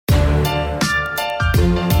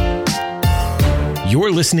You're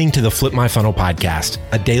listening to the Flip My Funnel podcast,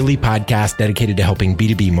 a daily podcast dedicated to helping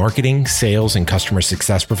B2B marketing, sales, and customer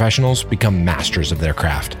success professionals become masters of their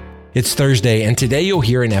craft. It's Thursday, and today you'll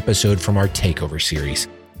hear an episode from our Takeover series.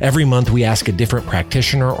 Every month, we ask a different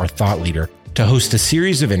practitioner or thought leader to host a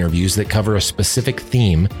series of interviews that cover a specific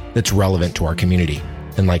theme that's relevant to our community.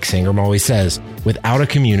 And like Sangram always says, without a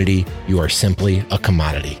community, you are simply a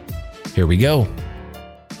commodity. Here we go.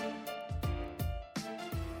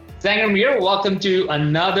 Sangram here. Welcome to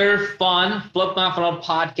another fun Flip My Funnel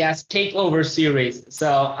podcast takeover series.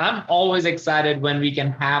 So I'm always excited when we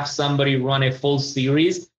can have somebody run a full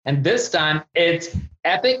series. And this time it's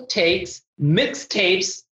epic takes,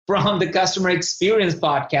 mixtapes from the Customer Experience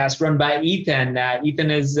podcast run by Ethan.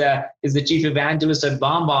 Ethan is the chief evangelist at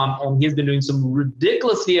BombBomb, and he's been doing some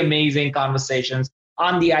ridiculously amazing conversations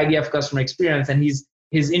on the idea of customer experience. And he's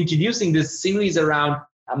introducing this series around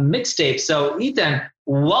a mixtape. So Ethan,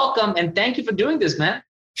 welcome and thank you for doing this, man.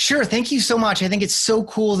 Sure. Thank you so much. I think it's so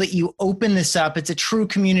cool that you open this up. It's a true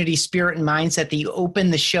community spirit and mindset that you open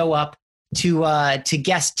the show up to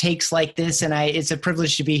guest takes like this. And it's a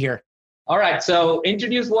privilege to be here. All right. So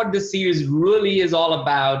introduce what this series really is all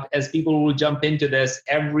about as people will jump into this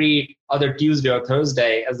every other Tuesday or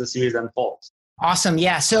Thursday as the series unfolds. Awesome.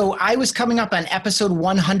 Yeah. So I was coming up on episode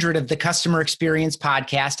 100 of the Customer Experience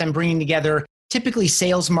podcast. I'm bringing together typically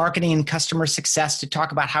sales, marketing, and customer success to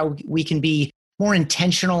talk about how we can be more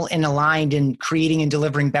intentional and aligned in creating and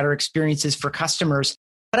delivering better experiences for customers.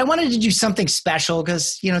 But I wanted to do something special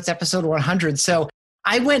because, it's episode 100. So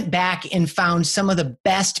I went back and found some of the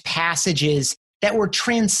best passages that were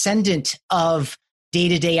transcendent of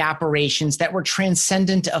day-to-day operations, that were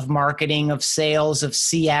transcendent of marketing, of sales, of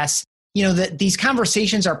CS. These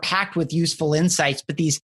conversations are packed with useful insights, but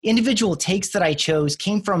these individual takes that I chose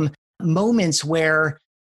came from moments where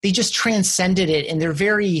they just transcended it, and they're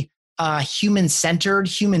very human-centered,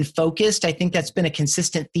 human-focused. I think that's been a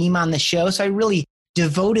consistent theme on the show. So I really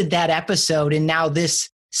devoted that episode and now this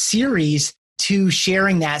series to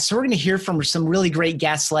sharing that. So we're going to hear from some really great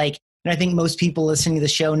guests and I think most people listening to the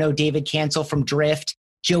show know David Cancel from Drift,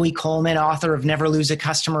 Joey Coleman, author of Never Lose a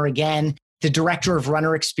Customer Again, the director of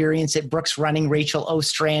runner experience at Brooks Running, Rachel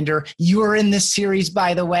Ostrander. You are in this series,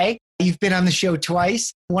 by the way. You've been on the show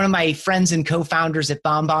twice. One of my friends and co-founders at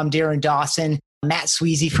BombBomb, Darren Dawson, Matt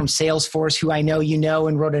Sweezy from Salesforce, who I know you know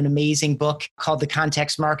and wrote an amazing book called The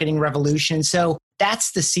Context Marketing Revolution. So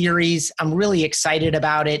that's the series. I'm really excited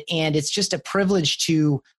about it. And it's just a privilege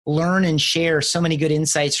to learn and share so many good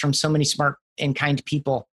insights from so many smart and kind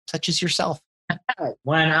people, such as yourself.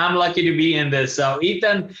 When I'm lucky to be in this. So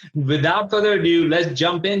Ethan, without further ado, let's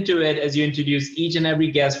jump into it as you introduce each and every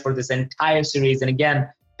guest for this entire series. And again,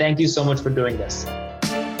 thank you so much for doing this.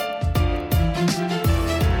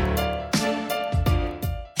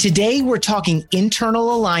 Today, we're talking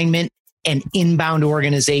internal alignment and inbound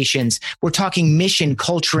organizations. We're talking mission,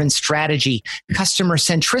 culture, and strategy, customer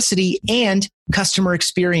centricity, and customer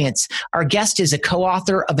experience. Our guest is a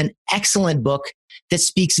co-author of an excellent book that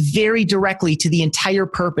speaks very directly to the entire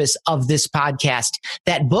purpose of this podcast.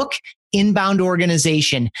 That book, Inbound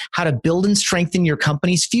Organization, How to Build and Strengthen Your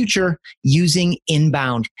Company's Future Using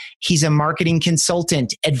Inbound. He's a marketing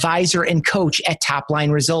consultant, advisor, and coach at Top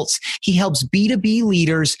Line Results. He helps B2B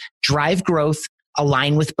leaders drive growth,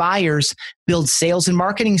 align with buyers, build sales and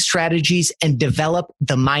marketing strategies, and develop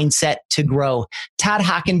the mindset to grow. Todd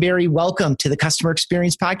Hockenberry, welcome to the Customer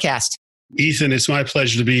Experience Podcast. Ethan, it's my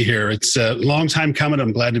pleasure to be here. It's a long time coming.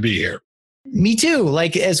 I'm glad to be here. Me too.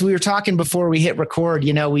 As we were talking before we hit record,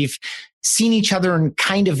 we've seen each other and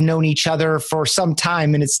kind of known each other for some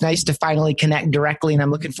time, and it's nice to finally connect directly. And I'm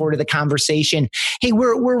looking forward to the conversation. Hey,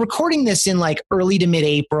 we're recording this in early to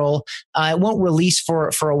mid-April. It won't release for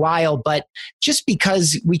a while, but just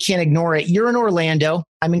because we can't ignore it, you're in Orlando.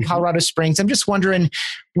 I'm in Colorado Springs. I'm just wondering,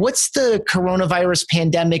 what's the coronavirus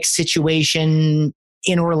pandemic situation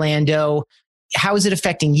in Orlando? How is it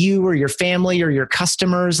affecting you or your family or your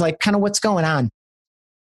customers? Kind of what's going on?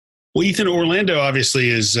 Well, Ethan, Orlando obviously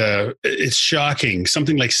is, it's shocking.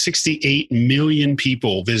 Something like 68 million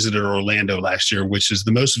people visited Orlando last year, which is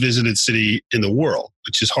the most visited city in the world,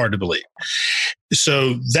 which is hard to believe.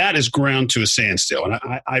 So that is ground to a standstill.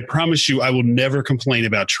 And I promise you, I will never complain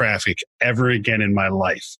about traffic ever again in my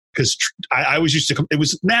life. Because I was used to, it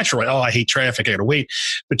was natural. Oh, I hate traffic. I got to wait.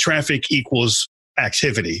 But traffic equals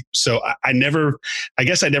activity. So I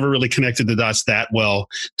guess I never really connected the dots that well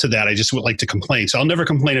to that. I just would like to complain. So I'll never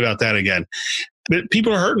complain about that again. But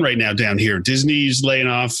people are hurting right now down here. Disney's laying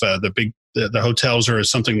off. The hotels are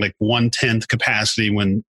something like 1/10 capacity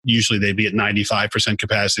when usually they'd be at 95%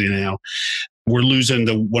 capacity now. we're losing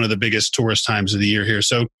one of the biggest tourist times of the year here.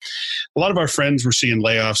 So a lot of our friends were seeing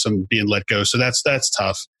layoffs and being let go. So that's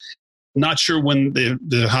tough. Not sure when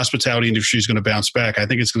the hospitality industry is going to bounce back. I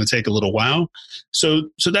think it's going to take a little while. So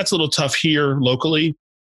that's a little tough here locally.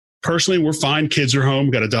 Personally, we're fine. Kids are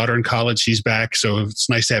home. Got a daughter in college. She's back. So it's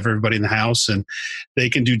nice to have everybody in the house, and they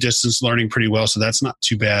can do distance learning pretty well. So that's not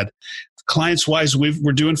too bad. Clients wise,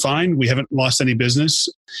 we're doing fine. We haven't lost any business.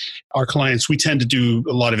 Our clients, we tend to do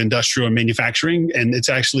a lot of industrial and manufacturing, and it's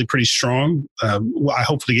actually pretty strong. I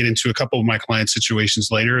hopefully get into a couple of my client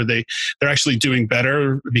situations later. They're actually doing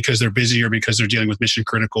better because they're busy or because they're dealing with mission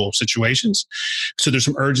critical situations. So there's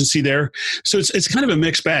some urgency there. So it's kind of a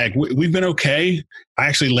mixed bag. We've been okay. I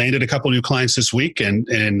actually landed a couple new clients this week,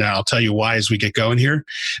 and I'll tell you why as we get going here.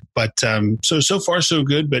 But so far so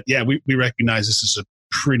good. But yeah, we recognize this is a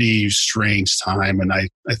pretty strange time, and I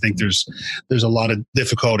think there's a lot of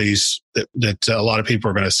difficulties that a lot of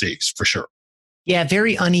people are going to see for sure. Yeah,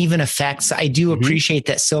 very uneven effects. I do appreciate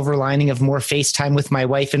that silver lining of more FaceTime with my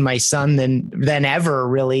wife and my son than ever,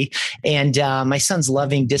 really. And my son's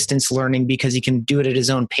loving distance learning because he can do it at his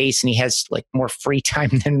own pace, and he has like more free time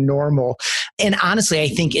than normal. And honestly, I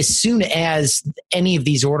think as soon as any of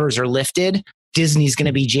these orders are lifted, Disney's going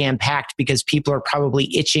to be jam-packed because people are probably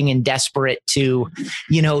itching and desperate to,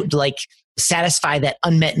 like satisfy that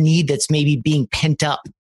unmet need that's maybe being pent up.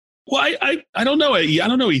 Well, I don't know. I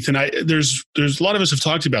don't know, Ethan. There's a lot of us have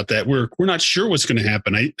talked about that. We're not sure what's going to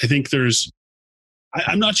happen. I think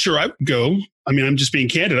I'm not sure I would go. I mean, I'm just being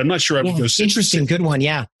candid. I'm not sure I would go sit. Interesting. Good one.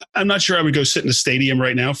 Yeah. I'm not sure I would go sit in a stadium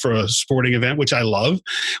right now for a sporting event, which I love,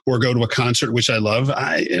 or go to a concert, which I love.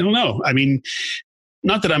 I don't know. I mean,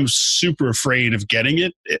 not that I'm super afraid of getting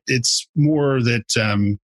it. It's more that,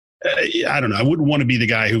 I don't know. I wouldn't want to be the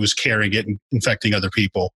guy who was carrying it and infecting other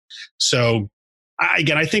people. So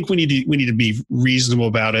I think we need to be reasonable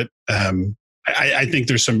about it. I think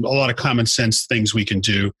there's a lot of common sense things we can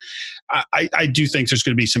do. I do think there's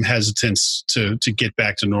going to be some hesitance to get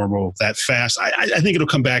back to normal that fast. I think it'll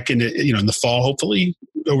come back in the fall, hopefully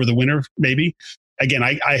over the winter, maybe. Again,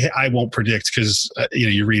 I won't predict because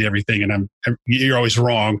you read everything and you're always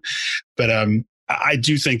wrong, but I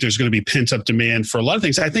do think there's going to be pent up demand for a lot of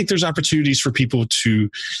things. I think there's opportunities for people to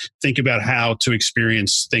think about how to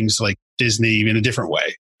experience things like Disney in a different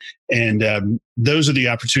way, and those are the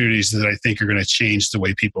opportunities that I think are going to change the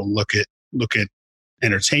way people look at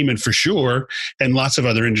entertainment for sure, and lots of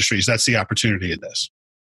other industries. That's the opportunity in this.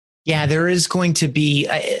 Yeah, there is going to be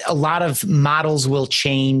a lot of models will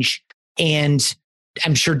change, and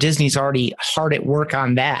I'm sure Disney's already hard at work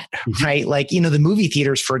on that, right? Like, the movie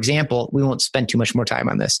theaters, for example, we won't spend too much more time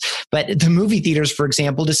on this, but the movie theaters, for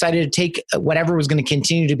example, decided to take whatever was going to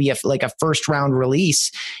continue to be a first round release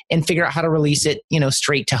and figure out how to release it,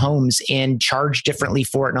 straight to homes and charge differently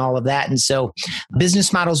for it and all of that. And so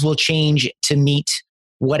business models will change to meet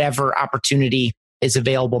whatever opportunity is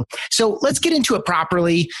available. So let's get into it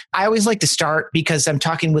properly. I always like to start because I'm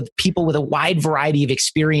talking with people with a wide variety of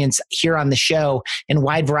experience here on the show and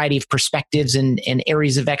wide variety of perspectives and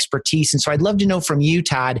areas of expertise. And so I'd love to know from you,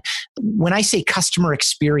 Todd, when I say customer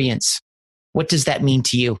experience, what does that mean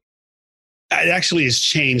to you? It actually has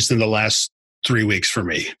changed in the last 3 weeks for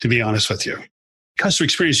me, to be honest with you. Customer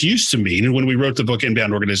experience used to mean, and when we wrote the book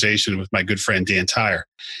Inbound Organization with my good friend Dan Tyre,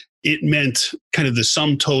 it meant kind of the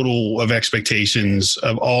sum total of expectations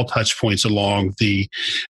of all touch points along the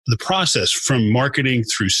process, from marketing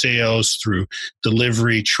through sales, through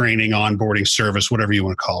delivery, training, onboarding, service, whatever you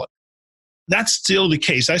want to call it. That's still the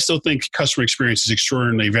case. I still think customer experience is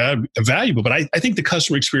extraordinarily valuable, but I think the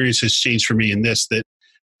customer experience has changed for me in this, that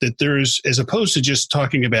there's, as opposed to just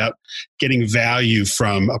talking about getting value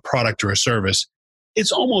from a product or a service,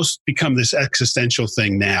 it's almost become this existential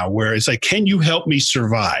thing now where it's like, can you help me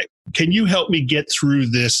survive? Can you help me get through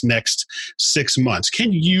this next 6 months?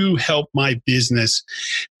 Can you help my business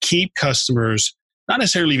keep customers, not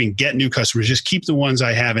necessarily even get new customers, just keep the ones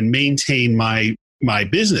I have and maintain my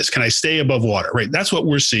business? Can I stay above water? Right. That's what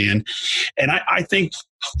we're seeing. And I think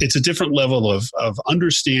it's a different level of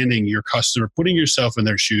understanding your customer, putting yourself in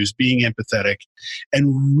their shoes, being empathetic,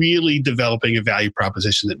 and really developing a value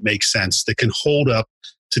proposition that makes sense, that can hold up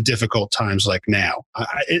to difficult times like now.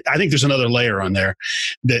 I think there's another layer on there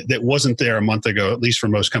that wasn't there a month ago, at least for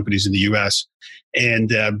most companies in the US.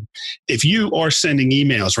 And if you are sending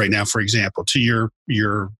emails right now, for example, to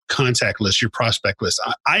your contact list, your prospect list,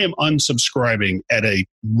 I am unsubscribing at a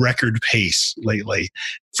record pace lately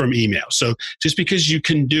from email. So just because you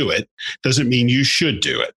can do it doesn't mean you should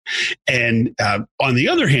do it. And on the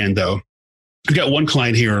other hand, though, I've got one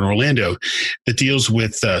client here in Orlando that deals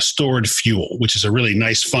with stored fuel, which is a really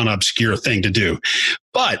nice, fun, obscure thing to do.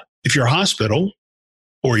 But If you're a hospital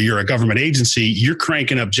or you're a government agency, you're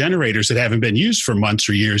cranking up generators that haven't been used for months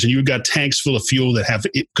or years, and you've got tanks full of fuel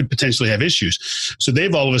that could potentially have issues. So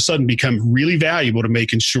they've all of a sudden become really valuable to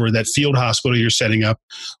making sure that field hospital you're setting up,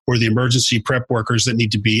 or the emergency prep workers that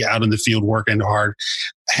need to be out in the field working hard,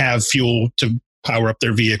 have fuel to power up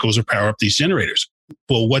their vehicles or power up these generators.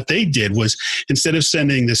 Well, what they did was, instead of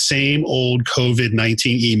sending the same old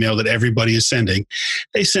COVID-19 email that everybody is sending,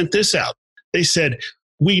 they sent this out. They said,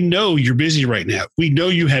 we know you're busy right now. We know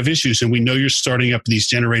you have issues, and we know you're starting up these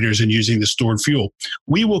generators and using the stored fuel.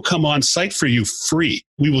 We will come on site for you free.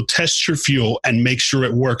 We will test your fuel and make sure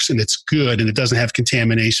it works and it's good and it doesn't have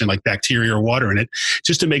contamination like bacteria or water in it,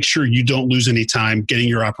 just to make sure you don't lose any time getting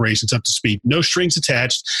your operations up to speed. No strings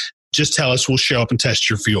attached. Just tell us, we'll show up and test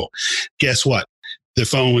your fuel. Guess what? The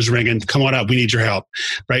phone was ringing. Come on up. We need your help.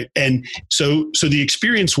 Right. And so the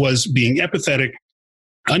experience was being empathetic,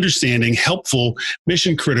 understanding, helpful,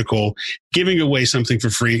 mission critical, giving away something for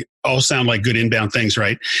free. All sound like good inbound things,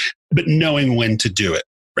 right? But knowing when to do it,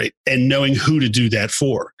 right? And knowing who to do that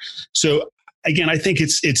for. So again, I think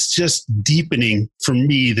it's just deepening for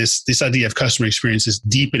me. This idea of customer experience is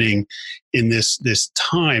deepening in this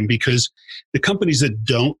time, because the companies that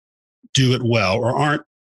don't do it well or aren't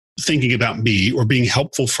thinking about me or being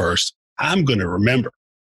helpful first, I'm going to remember,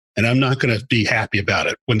 and I'm not going to be happy about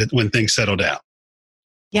it when things settle down.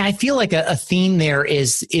 Yeah, I feel like a theme there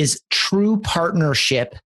is true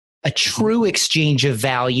partnership, a true exchange of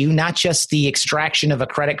value, not just the extraction of a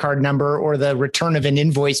credit card number or the return of an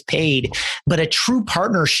invoice paid, but a true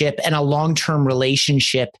partnership and a long-term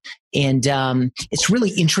relationship. And it's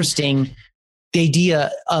really interesting, the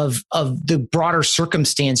idea of the broader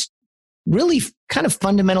circumstance really kind of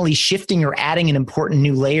fundamentally shifting or adding an important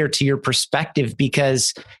new layer to your perspective,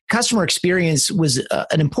 because customer experience was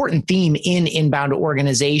an important theme in inbound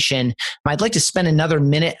organization. I'd like to spend another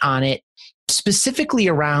minute on it, specifically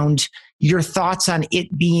around your thoughts on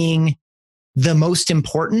it being the most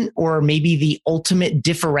important or maybe the ultimate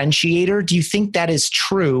differentiator. Do you think that is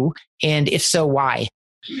true? And if so, why?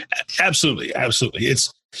 Absolutely. Absolutely.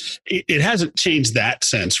 It hasn't changed that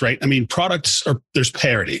sense, right? I mean, there's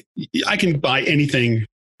parity. I can buy anything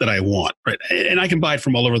that I want, right? And I can buy it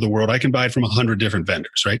from all over the world. I can buy it from 100 different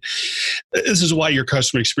vendors, right? This is why your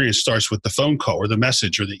customer experience starts with the phone call or the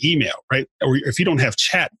message or the email, right? Or if you don't have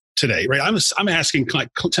chat today, right? I'm asking,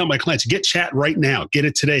 tell my clients, get chat right now. Get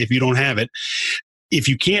it today if you don't have it. If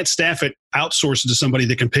you can't staff it, outsource it to somebody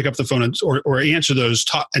that can pick up the phone or answer those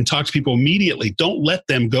and talk to people immediately. Don't let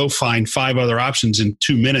them go find 5 other options in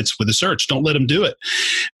 2 minutes with a search. Don't let them do it.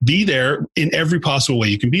 Be there in every possible way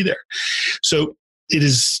you can be there. So it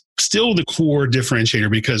is still the core differentiator,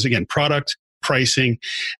 because again, product, pricing,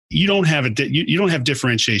 you don't have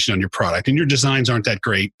differentiation on your product, and your designs aren't that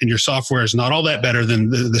great, and your software is not all that better than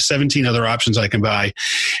the 17 other options I can buy.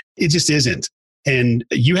 It just isn't. And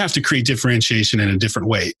you have to create differentiation in a different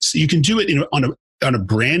way. So you can do it on a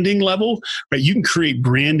branding level, right? You can create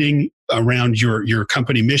branding around your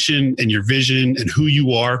company mission and your vision and who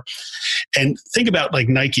you are. And think about like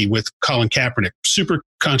Nike with Colin Kaepernick, super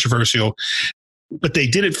controversial, but they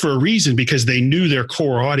did it for a reason, because they knew their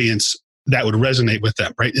core audience that would resonate with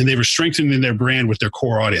them, right? And they were strengthening their brand with their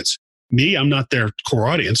core audience. Me, I'm not their core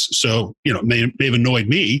audience. So, may have annoyed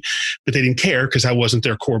me, but they didn't care because I wasn't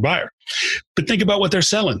their core buyer. But think about what they're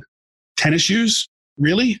selling. Tennis shoes?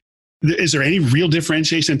 Really? Is there any real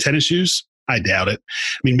differentiation in tennis shoes? I doubt it.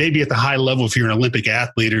 I mean, maybe at the high level, if you're an Olympic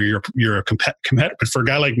athlete or you're a competitor, but for a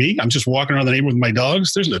guy like me, I'm just walking around the neighborhood with my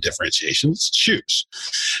dogs. There's no differentiation. It's shoes.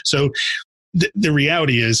 So the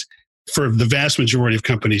reality is, for the vast majority of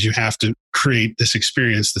companies, you have to create this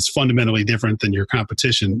experience that's fundamentally different than your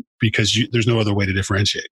competition, because there's no other way to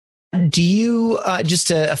differentiate. Do you, just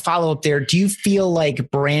a follow up there, do you feel like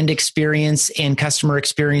brand experience and customer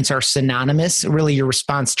experience are synonymous? Really, your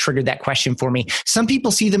response triggered that question for me. Some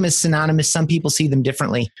people see them as synonymous. Some people see them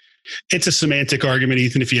differently. It's a semantic argument,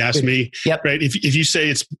 Ethan, if you ask me. Yep. Right? If you say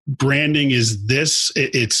it's branding is this,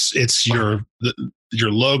 it's your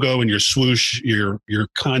logo and your swoosh, your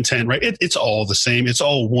content, right? It's all the same. It's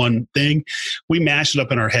all one thing. We mash it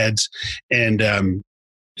up in our heads. And,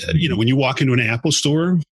 when you walk into an Apple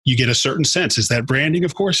store, you get a certain sense. Is that branding?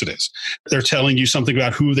 Of course it is. They're telling you something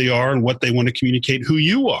about who they are and what they want to communicate, who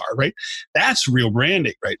you are, right? That's real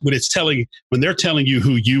branding, right? When they're telling you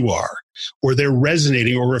who you are, or they're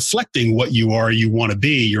resonating or reflecting what you are, you want to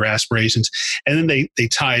be, your aspirations. And then they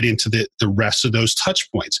tie it into the rest of those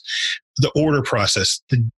touch points. The order process.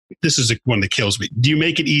 This is one that kills me. Do you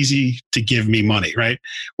make it easy to give me money, right?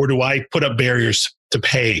 Or do I put up barriers to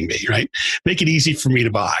paying me, right? Make it easy for me to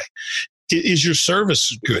buy. Is your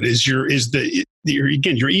service good?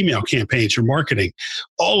 your email campaigns, your marketing,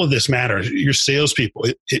 all of this matters. Your salespeople,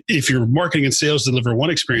 if your marketing and sales deliver one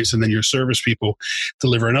experience and then your service people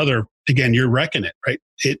deliver another, again, you're wrecking it, right?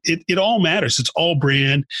 It all matters. It's all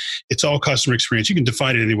brand. It's all customer experience. You can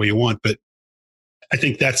define it any way you want, but I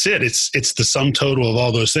think that's it. It's the sum total of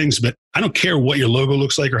all those things. But I don't care what your logo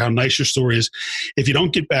looks like or how nice your store is. If you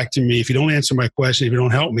don't get back to me, if you don't answer my question, if you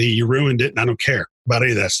don't help me, you ruined it. And I don't care about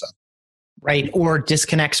any of that stuff. Right. Or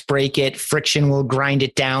disconnects break it, friction will grind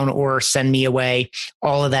it down or send me away,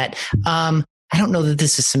 all of that. I don't know that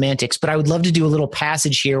this is semantics, but I would love to do a little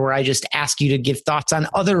passage here where I just ask you to give thoughts on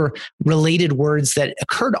other related words that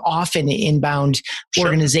occurred often in inbound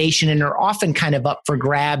organization and are often kind of up for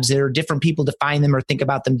grabs. There are different people define them or think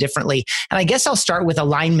about them differently. And I guess I'll start with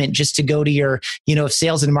alignment just to go to your, if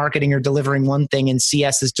sales and marketing are delivering one thing and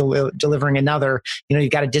CS is delivering another,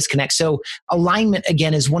 you've got to disconnect. So alignment,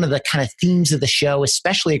 again, is one of the kind of themes of the show,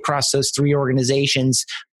 especially across those three organizations,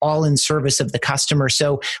 all in service of the customer.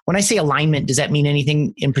 So when I say alignment, does that mean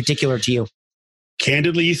anything in particular to you?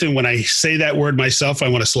 Candidly, Ethan, when I say that word myself, I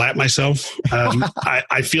want to slap myself.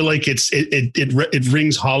 I feel like it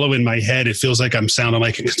rings hollow in my head. It feels like I'm sounding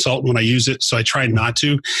like a consultant when I use it. So I try not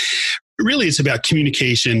to. Really, it's about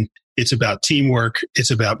communication. It's about teamwork. It's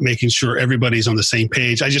about making sure everybody's on the same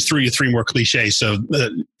page. I just threw you three more cliches, so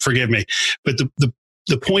forgive me. But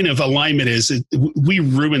the point of alignment is we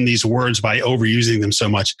ruin these words by overusing them so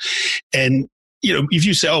much. And, if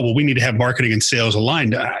you say, oh, well, we need to have marketing and sales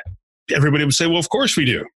aligned, everybody would say, well, of course we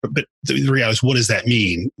do. But the reality is, what does that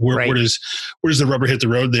mean? Where does the rubber hit the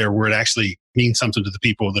road there where it actually means something to the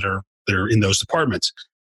people that are in those departments?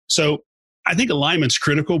 So I think alignment's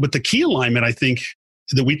critical, but the key alignment, I think,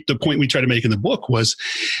 the point we try to make in the book was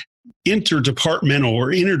interdepartmental or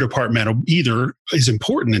interdepartmental either is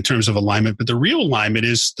important in terms of alignment, but the real alignment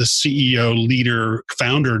is the CEO, leader,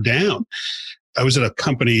 founder down. I was at a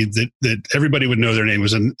company that everybody would know their name. It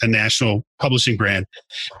was a national publishing brand.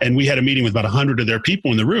 And we had a meeting with about 100 of their people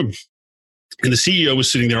in the room. And the CEO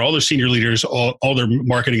was sitting there, all their senior leaders, all their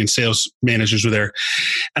marketing and sales managers were there.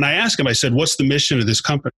 And I asked him, I said, what's the mission of this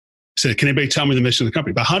company? I said, can anybody tell me the mission of the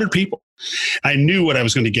company? About 100 people. I knew what I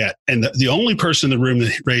was going to get. And the only person in the room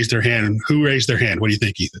that raised their hand, who raised their hand? What do you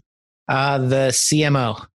think, Ethan? The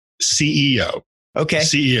CMO. CEO. Okay.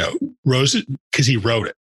 CEO. Rose it because he wrote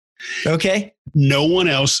it. Okay. No one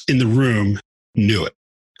else in the room knew it,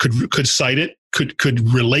 could cite it, could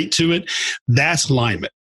relate to it. That's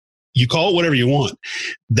alignment. You call it whatever you want.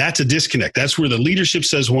 That's a disconnect. That's where the leadership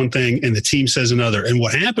says one thing and the team says another. And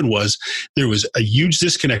what happened was there was a huge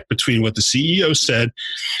disconnect between what the CEO said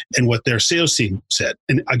and what their sales team said.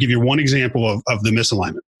 And I'll give you one example of the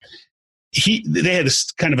misalignment. They had this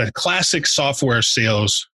kind of a classic software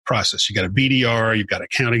sales process. You got a BDR, you've got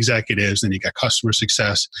account executives, then you got customer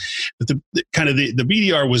success. But the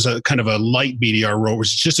BDR was a kind of a light BDR role, which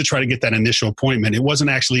is just to try to get that initial appointment. It wasn't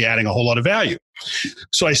actually adding a whole lot of value.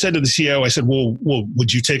 So I said to the CEO, I said, well,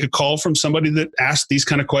 would you take a call from somebody that asked these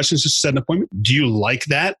kind of questions to set an appointment? Do you like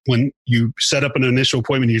that when you set up an initial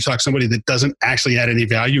appointment and you talk to somebody that doesn't actually add any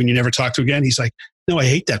value and you never talk to again? He's like, no, I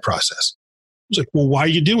hate that process. I was like, well, why are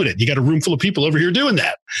you doing it? You got a room full of people over here doing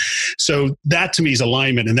that. So that to me is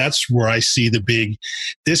alignment. And that's where I see the big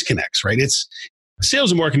disconnects, right? It's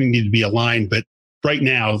sales and marketing need to be aligned, but right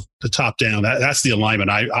now, the top down, that's the alignment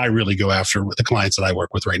I really go after with the clients that I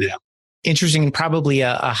work with right now. Interesting and probably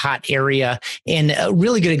a hot area and a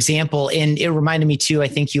really good example. And it reminded me too, I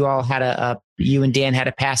think you all had you and Dan had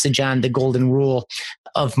a passage on the golden rule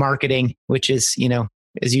of marketing, which is,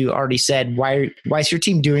 as you already said, why is your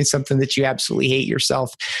team doing something that you absolutely hate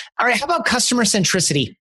yourself? All right. How about customer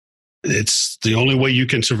centricity? It's the only way you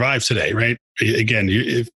can survive today, right? Again,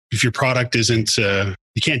 if your product isn't,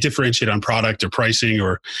 you can't differentiate on product or pricing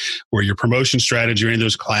or your promotion strategy or any of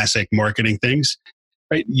those classic marketing things,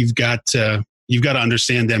 right? You've got to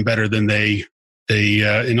understand them better than they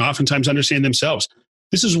and oftentimes understand themselves.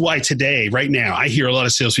 This is why today, right now, I hear a lot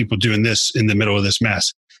of salespeople doing this in the middle of this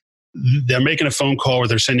mess. They're making a phone call or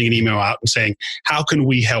they're sending an email out and saying, how can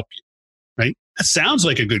we help you? Right? That sounds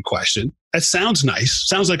like a good question. That sounds nice.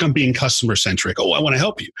 Sounds like I'm being customer centric. Oh, I want to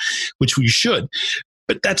help you, which we should.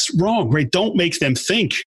 But that's wrong, right? Don't make them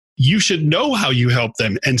think. You should know how you help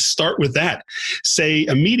them and start with that. Say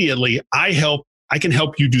immediately, I can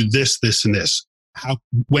help you do this, this, and this.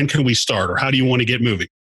 When can we start? Or how do you want to get moving?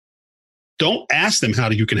 Don't ask them how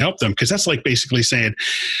you can help them because that's like basically saying,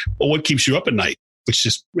 well, what keeps you up at night? Which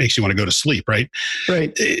just makes you want to go to sleep, right?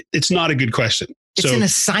 Right. It's not a good question. It's an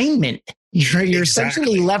assignment. You're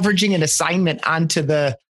essentially leveraging an assignment onto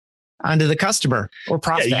the customer or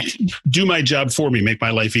prospect. Yeah, do my job for me, make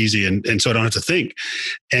my life easy, and so I don't have to think.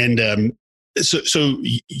 And So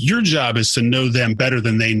your job is to know them better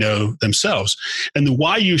than they know themselves. And the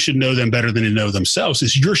why you should know them better than they know themselves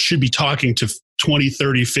is you should be talking to 20,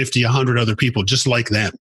 30, 50, 100 other people just like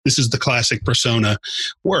them. This is the classic persona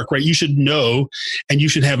work, right? You should know, and you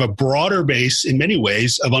should have a broader base in many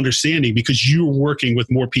ways of understanding because you're working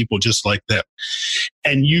with more people just like them.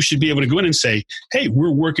 And you should be able to go in and say, hey,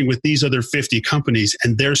 we're working with these other 50 companies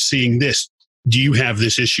and they're seeing this. Do you have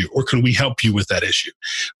this issue, or can we help you with that issue?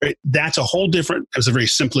 Right? That's a whole different, that's a very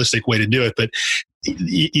simplistic way to do it, but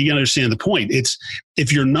you understand the point. It's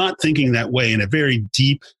if you're not thinking that way in a very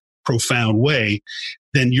deep, profound way,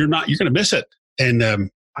 then you're going to miss it. And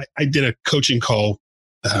I did a coaching call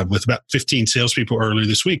with about 15 salespeople earlier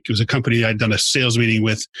this week. It was a company I'd done a sales meeting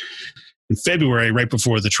with in February, right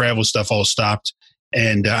before the travel stuff all stopped.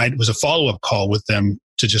 And it was a follow-up call with them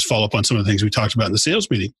to just follow up on some of the things we talked about in the sales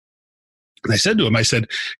meeting. And I said to them,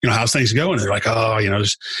 how's things going? And they're like,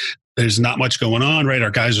 there's not much going on, right? Our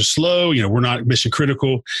guys are slow. We're not mission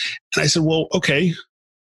critical. And I said, well, okay,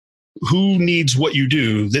 who needs what you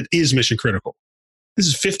do that is mission critical? This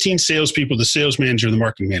is 15 salespeople, the sales manager, and the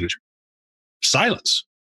marketing manager. Silence.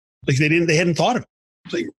 Like they hadn't thought of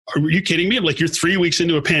it. Like, are you kidding me? I'm like, you're 3 weeks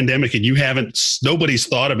into a pandemic and nobody's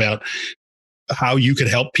thought about how you could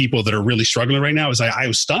help people that are really struggling right now. I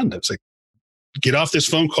was stunned. I was like, get off this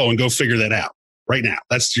phone call and go figure that out right now.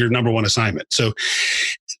 That's your number one assignment. So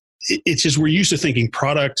it's just, we're used to thinking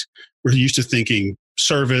product. We're used to thinking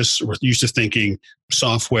service. We're used to thinking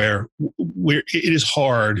software. It is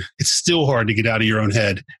hard. It's still hard to get out of your own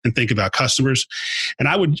head and think about customers. And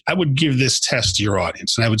I would give this test to your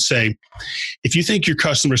audience. And I would say, if you think you're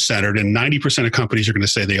customer centered, and 90% of companies are going to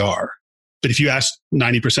say they are, but if you ask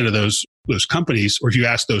 90% of those companies, or if you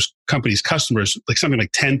ask those companies' customers, like something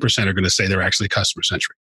like 10% are going to say they're actually customer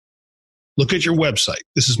centric. Look at your website.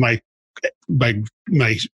 This is my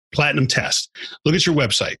platinum test. Look at your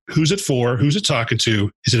website. Who's it for? Who's it talking to?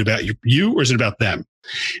 Is it about you or is it about them?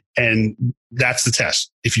 And that's the test.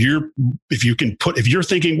 If you're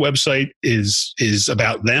thinking website is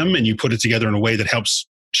about them and you put it together in a way that helps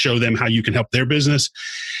show them how you can help their business,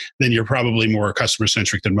 then you're probably more customer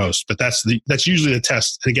centric than most. But that's usually the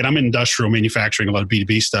test. And again, I'm in industrial manufacturing, a lot of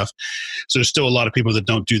B2B stuff. So there's still a lot of people that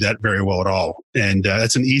don't do that very well at all. And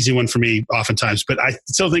that's an easy one for me oftentimes, but I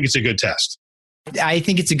still think it's a good test. I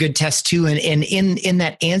think it's a good test too. And in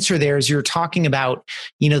that answer there, as you're talking about,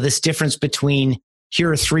 this difference between here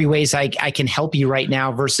are 3 ways I can help you right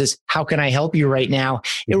now versus how can I help you right now?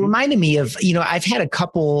 It reminded me of, I've had a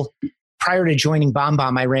couple. Prior to joining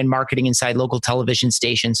BombBomb, I ran marketing inside local television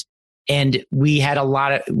stations, and we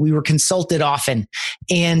were consulted often.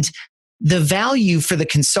 And the value for the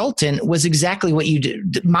consultant was exactly what you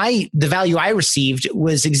did. The value I received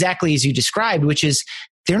was exactly as you described, which is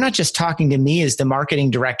they're not just talking to me as the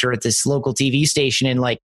marketing director at this local TV station and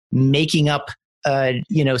like making up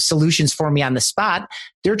solutions for me on the spot.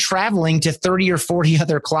 They're traveling to 30 or 40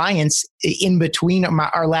 other clients in between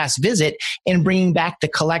our last visit and bringing back the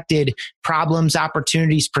collected problems,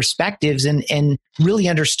 opportunities, perspectives, and really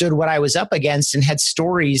understood what I was up against and had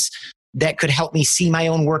stories that could help me see my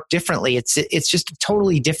own work differently. It's just a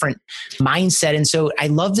totally different mindset. And so I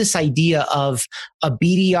love this idea of a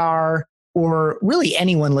BDR, or really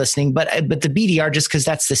anyone listening, but the BDR, just because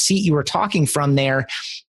that's the seat you were talking from there,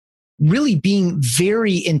 really being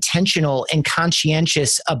very intentional and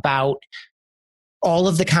conscientious about all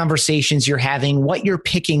of the conversations you're having, what you're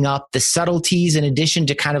picking up, the subtleties, in addition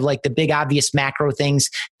to kind of like the big obvious macro things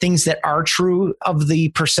that are true of the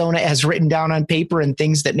persona as written down on paper, and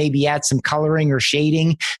things that maybe add some coloring or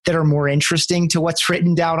shading that are more interesting to what's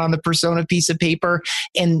written down on the persona piece of paper,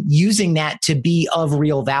 and using that to be of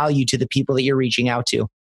real value to the people that you're reaching out to.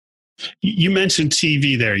 You mentioned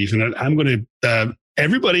TV there, Ethan. I'm going to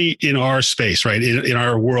everybody in our space, right, in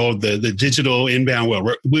our world, the digital inbound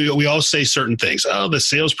world, we all say certain things. Oh, the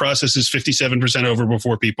sales process is 57% over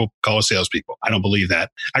before people call us salespeople. I don't believe that.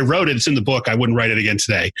 I wrote it. It's in the book. I wouldn't write it again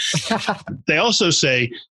today. They also say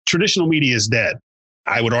traditional media is dead.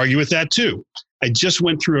 I would argue with that too. I just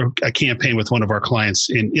went through a campaign with one of our clients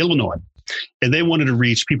in Illinois, and they wanted to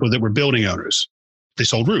reach people that were building owners. They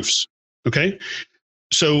sold roofs. Okay.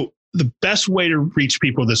 So the best way to reach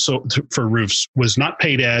people for roofs was not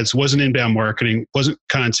paid ads, wasn't inbound marketing, wasn't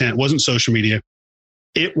content, wasn't social media.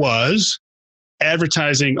 It was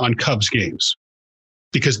advertising on Cubs games,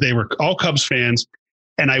 because they were all Cubs fans.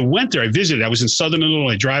 And I went there, I visited, I was in Southern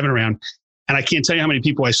Illinois driving around, and I can't tell you how many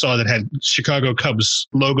people I saw that had Chicago Cubs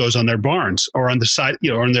logos on their barns or on the side,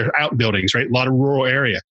 or on their outbuildings, right? A lot of rural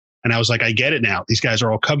area. And I was like, I get it now. These guys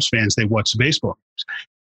are all Cubs fans. They watch the baseball games.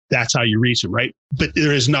 That's how you reach them, right? But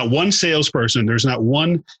there is not one salesperson.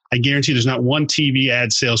 I guarantee there's not one TV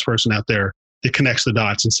ad salesperson out there that connects the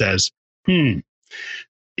dots and says,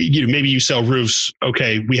 maybe you sell roofs.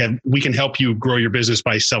 Okay, we can help you grow your business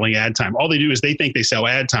by selling ad time. All they do is they think they sell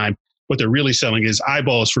ad time. What they're really selling is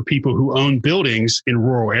eyeballs for people who own buildings in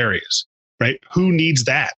rural areas, right? Who needs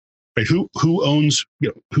that, right? Who owns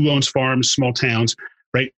farms, small towns,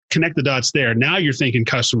 right? Connect the dots there. Now you're thinking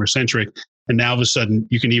customer centric. And now all of a sudden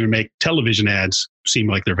you can even make television ads seem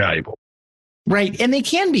like they're valuable. Right. And they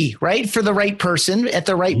can be, right, for the right person at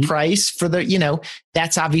the right price for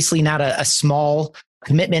that's obviously not a small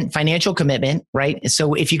commitment, financial commitment, right?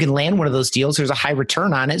 So if you can land one of those deals, there's a high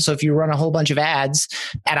return on it. So if you run a whole bunch of ads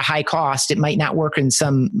at a high cost, it might not work in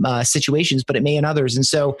some situations, but it may in others. And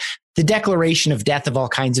so the declaration of death of all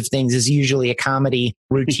kinds of things is usually a comedy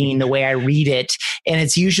routine, the way I read it. And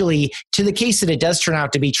it's usually, to the case that it does turn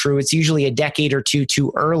out to be true, it's usually a decade or two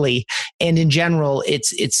too early. And in general,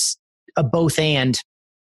 it's a both and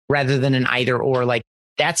rather than an either or, like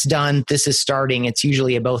that's done, this is starting. It's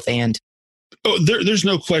usually a both and. Oh, there's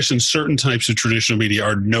no question. Certain types of traditional media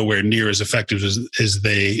are nowhere near as effective as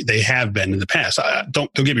they have been in the past.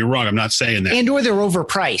 Don't get me wrong. I'm not saying that. And or they're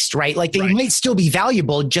overpriced, right? Like they might still be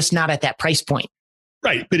valuable, just not at that price point.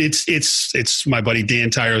 Right. But it's my buddy Dan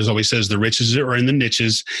Tyers always says the riches are in the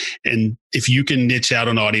niches. And if you can niche out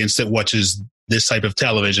an audience that watches this type of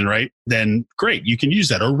television, right, then great. You can use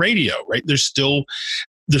that, or radio, right? There's still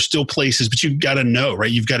places, but you've got to know,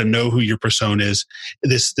 right? You've got to know who your persona is.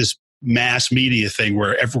 This mass media thing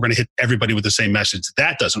where we're going to hit everybody with the same message,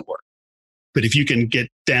 that doesn't work. But if you can get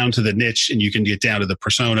down to the niche and you can get down to the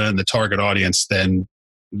persona and the target audience, then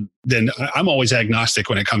I'm always agnostic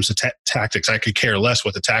when it comes to tactics. I could care less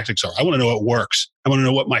what the tactics are. I want to know what works. I want to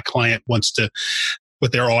know what my client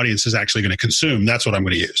what their audience is actually going to consume. That's what I'm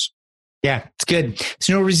going to use. Yeah, it's good. There's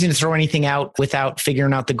no reason to throw anything out without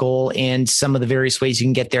figuring out the goal and some of the various ways you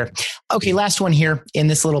can get there. Okay, last one here in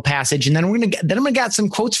this little passage, and then I'm gonna got some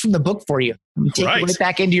quotes from the book for you. I'm gonna take it right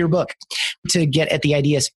back into your book to get at the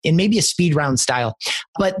ideas in maybe a speed round style.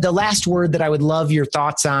 But the last word that I would love your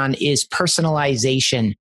thoughts on is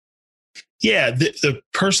personalization. Yeah, the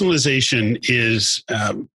personalization is.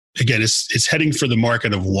 Again, it's heading for the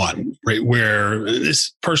market of one, right? Where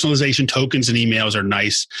this personalization tokens and emails are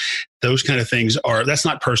nice. Those kind of things that's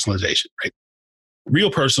not personalization, right?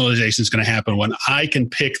 Real personalization is going to happen when I can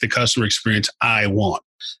pick the customer experience I want,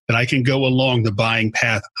 that I can go along the buying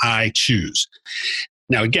path I choose.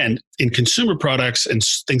 Now, again, in consumer products and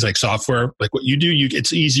things like software, like what you do,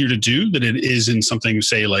 it's easier to do than it is in something,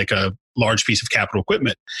 say, like a large piece of capital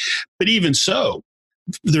equipment. But even so,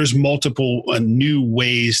 there's multiple new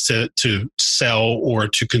ways to sell or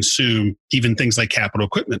to consume even things like capital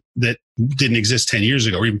equipment that didn't exist 10 years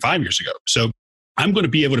ago or even 5 years ago. So I'm going to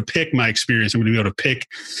be able to pick my experience. I'm going to be able to pick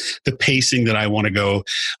the pacing that I want to go.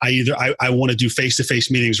 I want to do face-to-face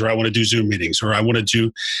meetings, or I want to do Zoom meetings, or I want to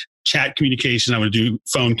do chat communication. I want to do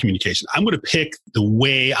phone communication. I'm going to pick the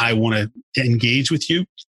way I want to engage with you.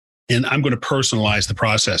 And I'm going to personalize the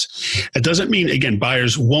process. It doesn't mean, again,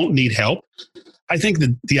 buyers won't need help. I think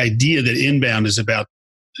that the idea that inbound is about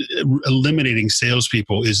eliminating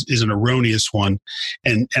salespeople is an erroneous one.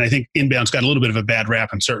 And I think inbound's got a little bit of a bad rap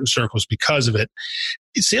in certain circles because of it.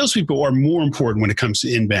 Salespeople are more important when it comes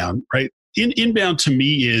to inbound, right? Inbound to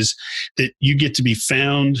me is that you get to be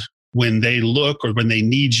found when they look or when they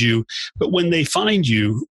need you. But when they find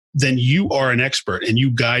you, then you are an expert and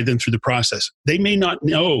you guide them through the process. They may not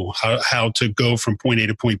know how to go from point A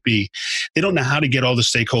to point B. They don't know how to get all the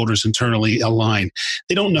stakeholders internally aligned.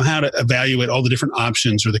 They don't know how to evaluate all the different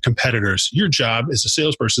options or the competitors. Your job as a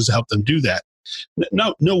salesperson is to help them do that.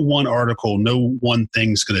 No one article, no one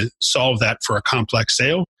thing's going to solve that for a complex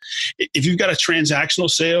sale. If you've got a transactional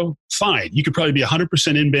sale, fine. You could probably be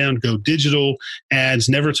 100% inbound, go digital, ads,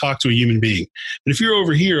 never talk to a human being. But if you're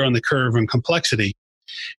over here on the curve on complexity,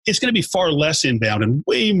 it's going to be far less inbound and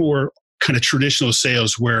way more kind of traditional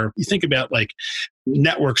sales, where you think about like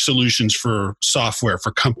network solutions for software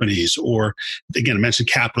for companies, or again, I mentioned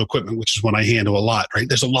capital equipment, which is one I handle a lot, right?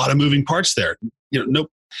 There's a lot of moving parts there.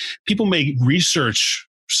 People may research,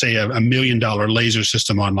 say, a $1 million laser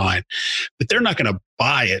system online, but they're not going to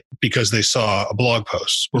buy it because they saw a blog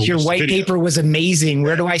post. Your white paper was amazing.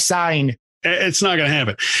 Where do I sign? It's not going to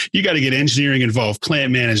happen. You got to get engineering involved,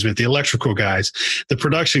 plant management, the electrical guys, the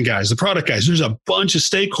production guys, the product guys. There's a bunch of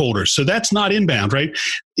stakeholders. So that's not inbound, right?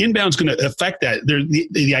 Inbound's going to affect that.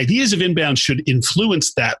 The ideas of inbound should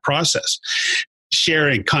influence that process.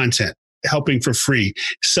 Sharing content, helping for free,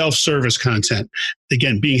 self-service content.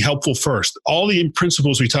 Again, being helpful first. All the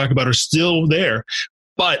principles we talk about are still there,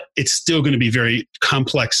 but it's still going to be very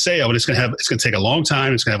complex sale, and it's going to take a long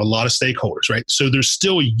time. It's going to have a lot of stakeholders, right? So there's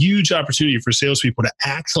still a huge opportunity for salespeople to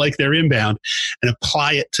act like they're inbound and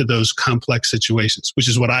apply it to those complex situations, which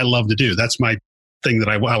is what I love to do. That's my thing that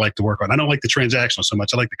I like to work on. I don't like the transactional so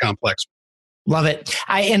much. I like the complex. Love it.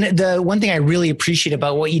 And the one thing I really appreciate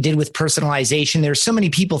about what you did with personalization, there's so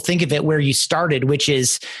many people think of it where you started, which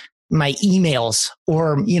is my emails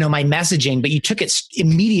or, my messaging, but you took it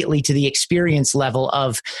immediately to the experience level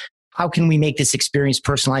of how can we make this experience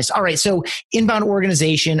personalized? All right. So inbound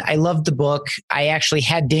organization. I loved the book. I actually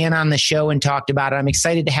had Dan on the show and talked about it. I'm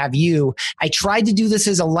excited to have you. I tried to do this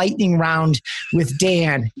as a lightning round with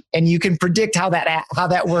Dan, and you can predict how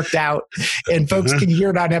that worked out. And folks can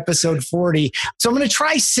hear it on episode 40. So I'm going to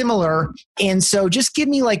try similar. And so just give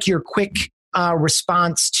me like your quick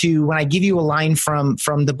response to when I give you a line from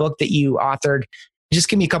the book that you authored. Just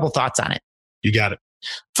give me a couple thoughts on it. You got it.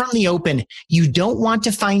 From the open, you don't want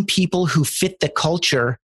to find people who fit the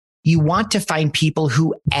culture. You want to find people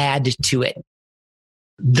who add to it.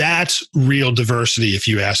 That's real diversity, if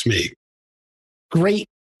you ask me. Great.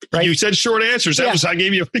 Right? You said short answers. I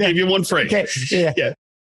gave you one phrase. Okay. Yeah.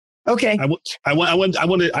 Okay. I want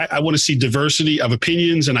to see diversity of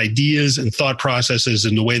opinions and ideas and thought processes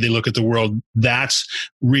and the way they look at the world. That's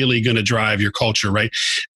really going to drive your culture, right?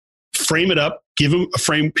 Frame it up. Give them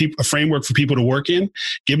a framework for people to work in.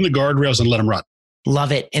 Give them the guardrails and let them run.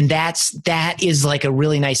 Love it. And that is like a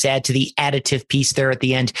really nice add to the additive piece there at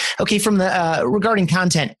the end. Okay. From the, regarding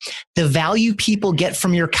content, the value people get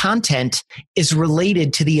from your content is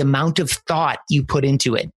related to the amount of thought you put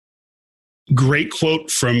into it. Great quote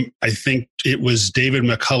from, I think it was David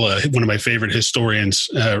McCullough, one of my favorite historians.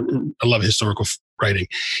 I love historical writing.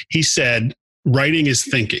 He said, writing is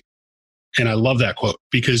thinking. And I love that quote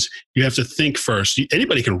because you have to think first.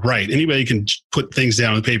 Anybody can write. Anybody can put things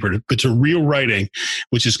down on paper. But to real writing,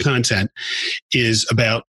 which is content, is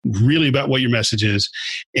really about what your message is.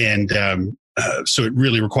 And so it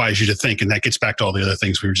really requires you to think. And that gets back to all the other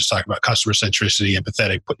things we were just talking about: customer-centricity,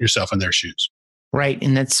 empathetic, putting yourself in their shoes. Right.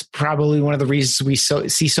 And that's probably one of the reasons we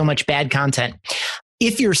see so much bad content.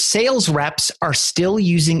 If your sales reps are still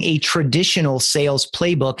using a traditional sales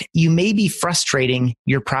playbook, you may be frustrating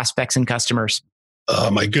your prospects and customers. Oh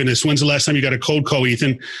my goodness. When's the last time you got a cold call,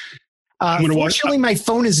 Ethan? Fortunately, my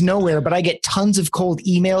phone is nowhere, but I get tons of cold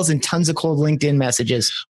emails and tons of cold LinkedIn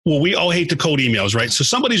messages. Well, we all hate the cold emails, right? So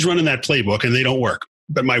somebody's running that playbook and they don't work.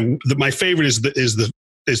 But my favorite is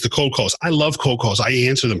the cold calls. I love cold calls. I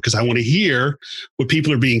answer them because I want to hear what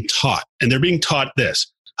people are being taught. And they're being taught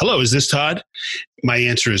this. Hello, is this Todd? My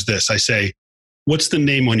answer is this. I say, what's the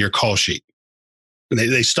name on your call sheet? And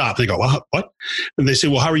they stop. They go, what? And they say,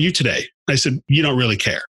 well, how are you today? I said, you don't really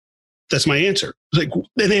care. That's my answer. It's like,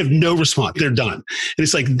 they have no response. They're done. And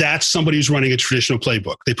it's like, that's somebody who's running a traditional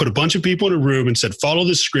playbook. They put a bunch of people in a room and said, follow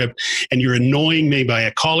this script. And you're annoying me by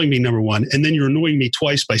calling me, number one. And then you're annoying me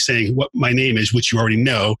twice by saying what my name is, which you already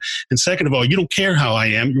know. And second of all, you don't care how I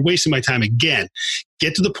am. You're wasting my time again.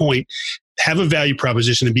 Get to the point, have a value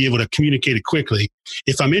proposition and be able to communicate it quickly.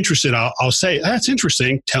 If I'm interested, I'll say, that's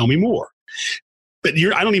interesting. Tell me more. But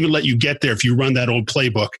I don't even let you get there if you run that old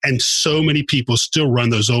playbook. And so many people still run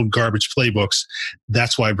those old garbage playbooks.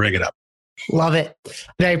 That's why I bring it up. Love it.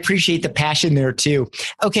 And I appreciate the passion there too.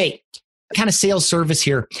 Okay. Kind of sales service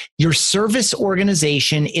here. Your service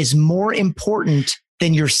organization is more important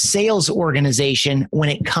than your sales organization when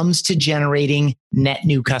it comes to generating net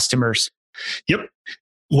new customers. Yep.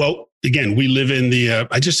 Well, again, we live in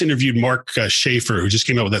I just interviewed Mark Schaefer, who just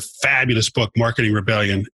came out with a fabulous book, Marketing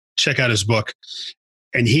Rebellion. Check out his book.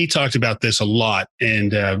 And he talked about this a lot.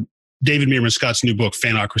 And David Meerman Scott's new book,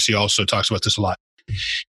 Fanocracy, also talks about this a lot.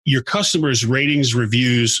 Your customers' ratings,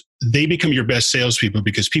 reviews, they become your best salespeople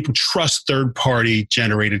because people trust third-party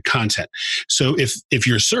generated content. So if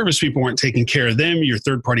your service people aren't taking care of them, your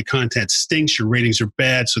third-party content stinks, your ratings are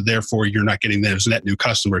bad, so therefore you're not getting those net new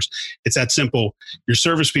customers. It's that simple. Your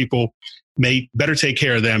service people may better take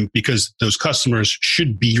care of them because those customers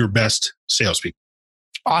should be your best salespeople.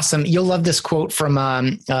 Awesome. You'll love this quote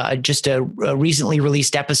from just a recently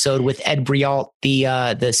released episode with Ed Brialt, the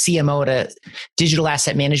CMO at a digital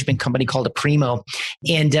asset management company called Aprimo.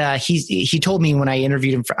 And he told me when I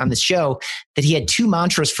interviewed him on the show that he had two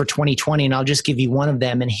mantras for 2020, and I'll just give you one of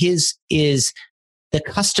them. And his is, the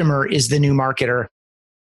customer is the new marketer.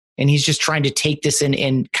 And he's just trying to take this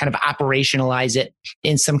and kind of operationalize it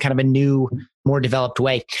in some kind of a new, more developed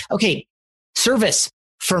way. Okay, service.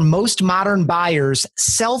 For most modern buyers,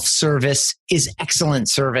 self-service is excellent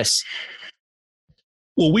service.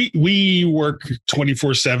 Well, we work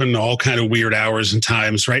 24/7, all kind of weird hours and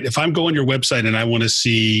times, right? If I'm going to your website and I want to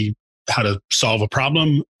see solve a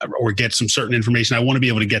problem or get some certain information. I want to be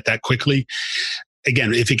able to get that quickly.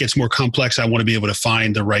 Again, if it gets more complex, I want to be able to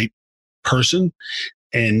find the right person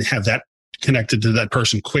and have that connected to that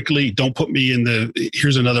person quickly. Don't put me in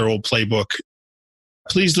here's another old playbook.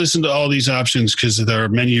 Please listen to all these options because their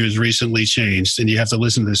menu has recently changed and you have to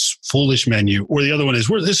listen to this foolish menu. Or the other one is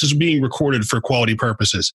where this is being recorded for quality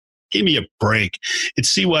purposes. Give me a break.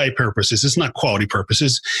 It's CYA purposes. It's not quality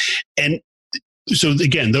purposes. And so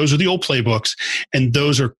again, those are the old playbooks and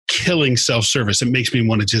those are killing self-service. It makes me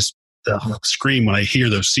want to just scream when I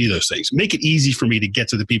see those things. Make it easy for me to get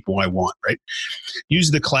to the people I want, right? Use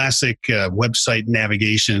the classic website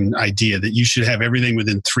navigation idea that you should have everything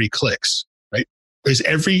within 3 clicks, right? Because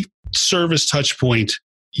every service touch point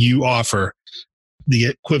you offer the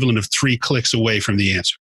equivalent of 3 clicks away from the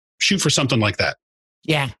answer. Shoot for something like that.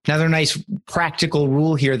 Yeah, another nice practical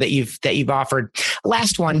rule here that you've offered.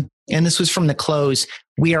 Last one, and this was from the close.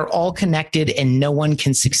 We are all connected and no one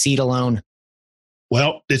can succeed alone.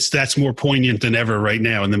 Well, that's more poignant than ever right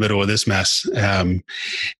now in the middle of this mess.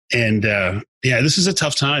 This is a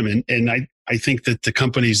tough time. And I think that the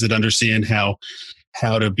companies that understand how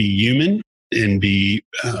to be human and be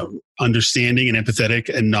understanding and empathetic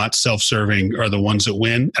and not self-serving are the ones that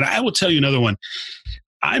win. And I will tell you another one.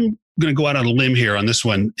 I'm going to go out on a limb here on this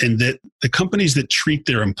one, and that the companies that treat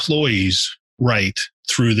their employees right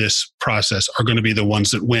through this process are going to be the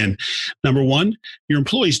ones that win. Number one, your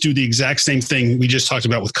employees do the exact same thing we just talked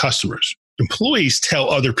about with customers. Employees tell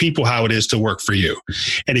other people how it is to work for you.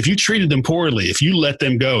 And if you treated them poorly, if you let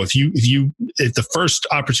them go, if the first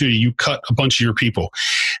opportunity you cut a bunch of your people,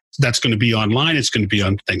 that's going to be online. It's going to be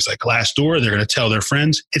on things like Glassdoor. They're going to tell their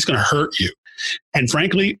friends. It's going to hurt you. And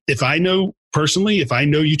frankly, if I know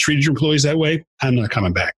you treated your employees that way, I'm not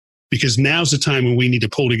coming back. Because now's the time when we need to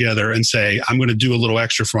pull together and say, I'm going to do a little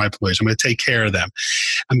extra for my employees. I'm going to take care of them.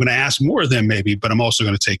 I'm going to ask more of them maybe, but I'm also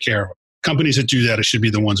going to take care of them. Companies that do that, it should be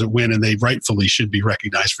the ones that win, and they rightfully should be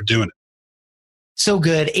recognized for doing it. So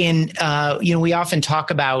good. And, we often talk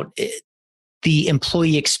about the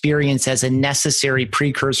employee experience as a necessary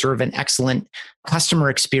precursor of an excellent customer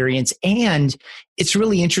experience. And it's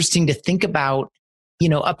really interesting to think about,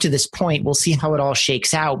 up to this point, we'll see how it all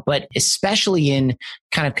shakes out, but especially in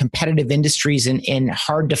kind of competitive industries and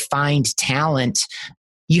hard to find talent,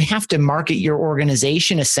 you have to market your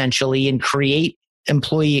organization essentially and create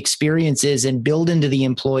employee experiences and build into the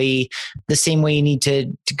employee the same way you need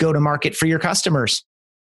to go to market for your customers.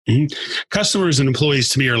 Mm-hmm. Customers and employees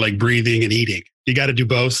to me are like breathing and eating. You got to do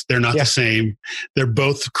both. They're not the same. They're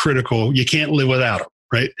both critical. You can't live without them.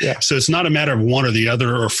 Right. Yeah. So it's not a matter of one or the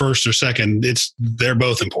other or first or second. They're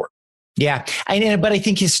both important. Yeah. But I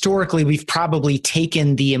think historically we've probably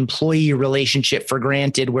taken the employee relationship for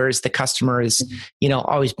granted, whereas the customer is,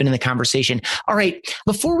 always been in the conversation. All right.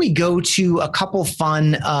 Before we go to a couple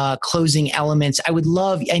fun closing elements,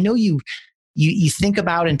 I know you think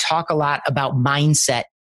about and talk a lot about mindset.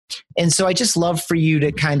 And so I just love for you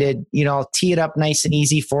to kind of, I'll tee it up nice and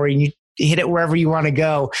easy for you. You hit it wherever you want to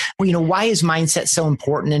go. Why is mindset so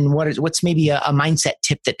important, and what's maybe a mindset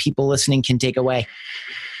tip that people listening can take away?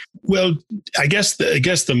 Well, I guess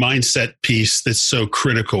the mindset piece that's so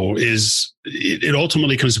critical is it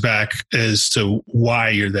ultimately comes back as to why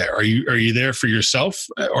you're there. Are you there for yourself?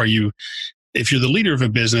 If you're the leader of a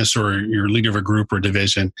business or you're a leader of a group or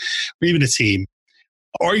division or even a team,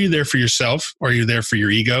 are you there for yourself? Are you there for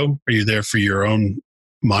your ego? Are you there for your own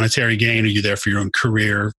monetary gain? Are you there for your own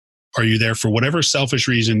career? Are you there for whatever selfish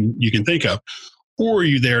reason you can think of? Or are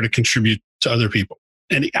you there to contribute to other people?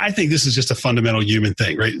 And I think this is just a fundamental human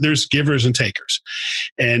thing, right? There's givers and takers.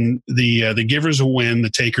 And the givers will win, the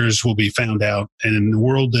takers will be found out. And in the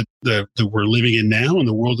world that we're living in now, and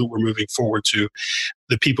the world that we're moving forward to,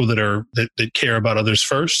 the people that care about others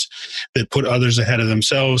first, that put others ahead of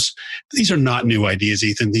themselves, these are not new ideas,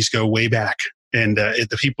 Ethan. These go way back. And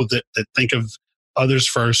the people that think of others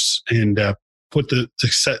first and put the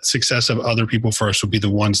success of other people first will be the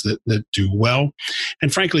ones that do well.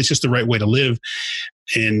 And frankly, it's just the right way to live.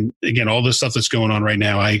 And again, all the stuff that's going on right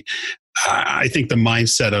now, I think the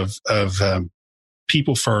mindset of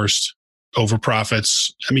people first over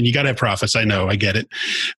profits. I mean, you got to have profits. I know, I get it,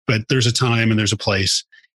 but there's a time and there's a place,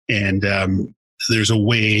 and there's a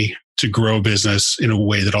way to grow business in a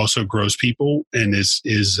way that also grows people and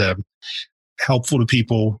is helpful to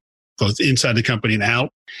people both inside the company and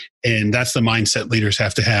out. And that's the mindset leaders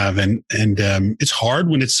have to have. And it's hard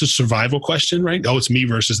when it's a survival question, right? Oh, it's me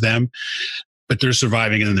versus them. but they're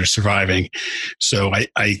surviving and they're surviving. So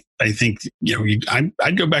I think,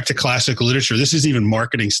 I'd go back to classic literature. This isn't even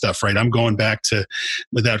marketing stuff, right? I'm going back to,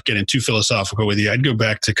 without getting too philosophical with you, I'd go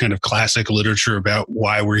back to kind of classic literature about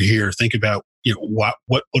why we're here. Think about, what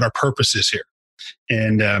our purpose is here.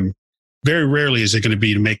 And very rarely is it going to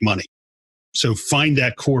be to make money. So find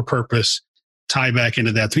that core purpose, tie back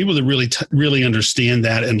into that. The people that really understand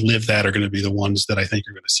that and live that are going to be the ones that I think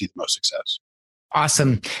are going to see the most success.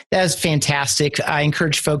 Awesome. That is fantastic. I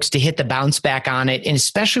encourage folks to hit the bounce back on it. And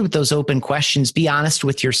especially with those open questions, be honest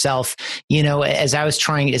with yourself. As I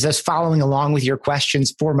was following along with your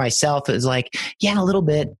questions for myself, it was like, yeah, a little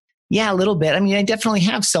bit. Yeah, a little bit. I mean, I definitely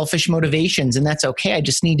have selfish motivations and that's okay. I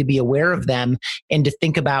just need to be aware of them and to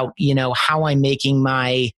think about, how I'm making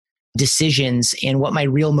my decisions and what my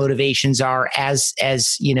real motivations are as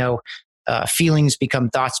feelings become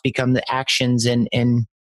thoughts, become the actions. And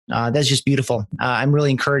that's just beautiful. I'm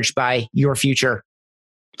really encouraged by your future.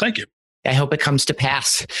 Thank you. I hope it comes to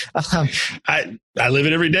pass. I live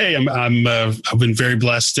it every day. I've been very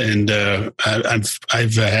blessed, and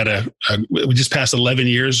I've had we just passed 11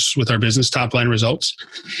 years with our business top line results,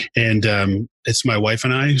 and it's my wife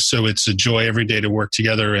and I. So it's a joy every day to work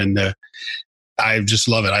together, and I just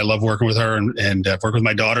love it. I love working with her and work with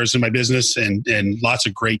my daughters in my business, and lots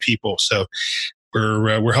of great people. So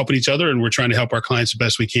we're helping each other, and we're trying to help our clients the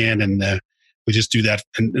best we can, and we just do that.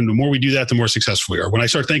 And the more we do that, the more successful we are. When I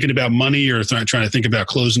start thinking about money or trying to think about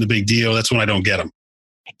closing the big deal, that's when I don't get them.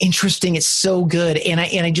 Interesting. It's so good. And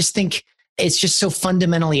I just think it's just so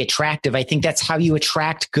fundamentally attractive. I think that's how you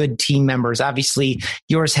attract good team members. Obviously,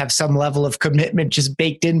 yours have some level of commitment just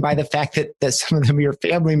baked in by the fact that some of them are your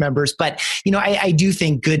family members. But, I do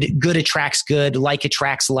think good attracts good, like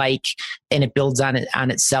attracts like, and it builds on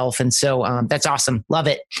itself. And so that's awesome. Love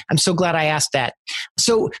it. I'm so glad I asked that.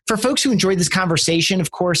 So for folks who enjoyed this conversation,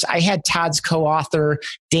 of course, I had Todd's co-author,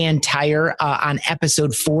 Dan Tyre, on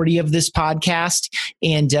episode 40 of this podcast.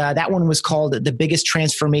 And that one was called The Biggest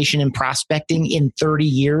Transformation in Prospecting in 30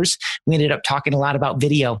 Years. We ended up talking a lot about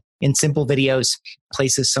video in simple videos,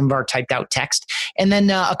 places some of our typed out text. And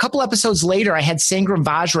then a couple episodes later, I had Sangram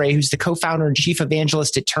Vajre, who's the co-founder and chief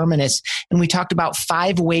evangelist at Terminus. And we talked about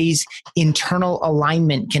 5 ways internal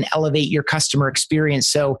alignment can elevate your customer experience.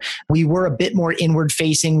 So we were a bit more inward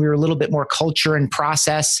facing. We were a little bit more culture and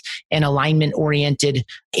process and alignment oriented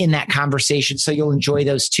in that conversation. So you'll enjoy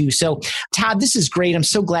those too. So Todd, this is great. I'm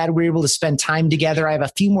so glad we were able to spend time together. I have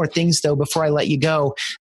a few more things though, before I let you go.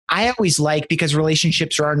 I always because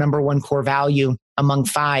relationships are our number one core value among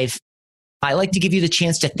 5, I like to give you the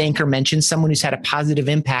chance to thank or mention someone who's had a positive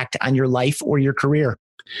impact on your life or your career.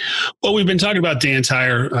 Well, we've been talking about Dan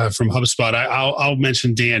Tyre from HubSpot. I'll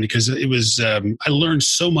mention Dan because it was I learned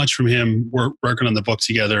so much from him working on the book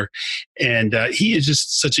together, and he is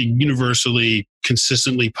just such a universally,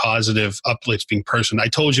 consistently positive, uplifting person. I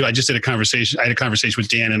told you I just had a conversation. I had a conversation with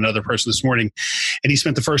Dan and another person this morning, and he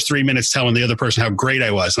spent the first 3 minutes telling the other person how great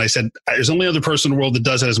I was. And I said, "There's only other person in the world that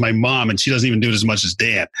does that is my mom, and she doesn't even do it as much as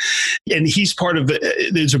Dan." And he's part of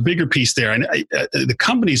there's a bigger piece there. And the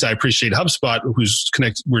companies I appreciate, HubSpot, who's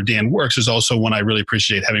connected where Dan works, is also one I really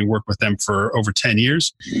appreciate, having worked with them for over 10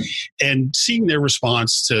 years and seeing their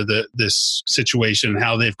response to this situation and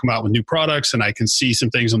how they've come out with new products. And I can see some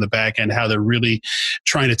things on the back end, how they're really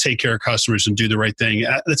trying to take care of customers and do the right thing.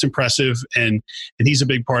 That's impressive. And he's a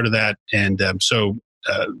big part of that. And so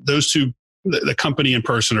those two, the company and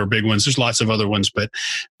person, are big ones. There's lots of other ones, but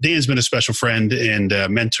Dan's been a special friend and a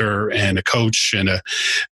mentor and a coach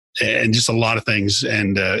and just a lot of things.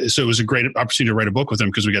 And so it was a great opportunity to write a book with him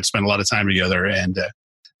because we got to spend a lot of time together. And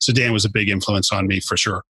so Dan was a big influence on me for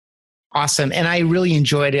sure. Awesome. And I really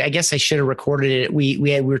enjoyed it. I guess I should have recorded it. We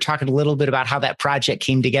were talking a little bit about how that project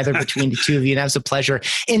came together between the two of you. And that was a pleasure.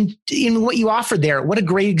 And in what you offered there, what a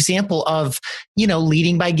great example of,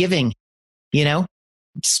 leading by giving,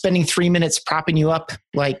 spending 3 minutes propping you up,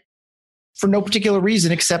 like for no particular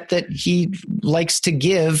reason, except that he likes to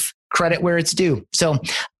give credit where it's due. So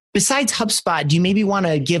besides HubSpot, do you maybe want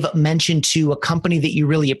to give a mention to a company that you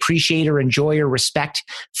really appreciate or enjoy or respect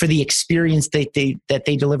for the experience that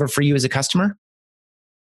they deliver for you as a customer?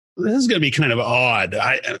 This is going to be kind of odd.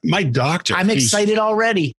 My doctor. I'm excited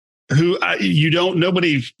already. You're not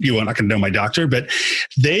going to know my doctor, but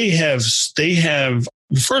they have,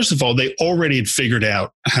 first of all, they already had figured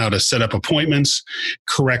out how to set up appointments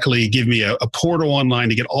correctly, give me a portal online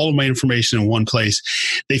to get all of my information in one place.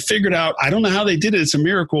 They figured out, I don't know how they did it. It's a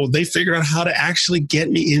miracle. They figured out how to actually get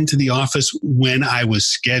me into the office when I was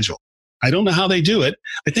scheduled. I don't know how they do it.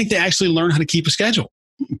 I think they actually learn how to keep a schedule.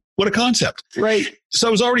 What a concept. Right. So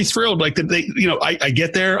I was already thrilled. Like that they, I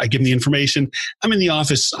get there, I give them the information. I'm in the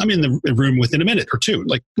office. I'm in the room within a minute or two.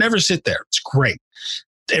 Like never sit there. It's great.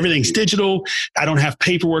 Everything's digital. I don't have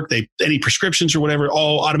paperwork. Any prescriptions or whatever,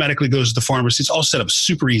 all automatically goes to the pharmacy. It's all set up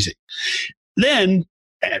super easy. Then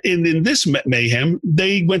in this mayhem,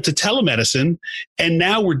 they went to telemedicine, and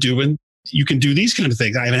now you can do these kind of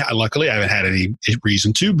things. Luckily, I haven't had any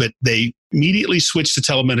reason to, but they immediately switched to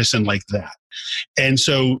telemedicine like that. And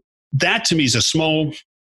so that to me is a small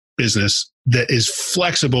business that is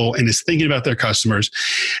flexible and is thinking about their customers,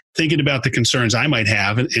 thinking about the concerns I might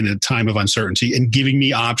have in a time of uncertainty, and giving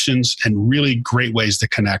me options and really great ways to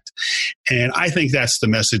connect. And I think that's the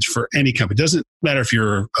message for any company. It doesn't matter if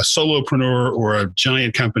you're a solopreneur or a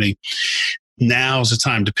giant company. Now's the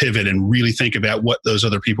time to pivot and really think about what those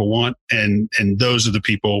other people want. And those are the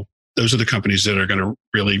companies that I'm going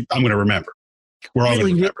to remember. We're all going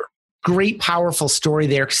to remember. Great, powerful story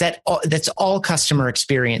there, because that's all customer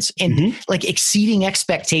experience and like exceeding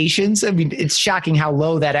expectations. I mean, it's shocking how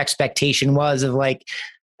low that expectation was of like,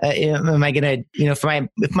 am I going to, if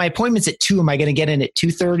my appointment's at 2, am I going to get in at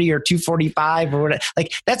 2:30 or 2:45 or whatever?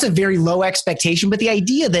 Like that's a very low expectation, but the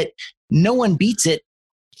idea that no one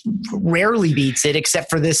rarely beats it except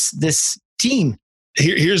for this team.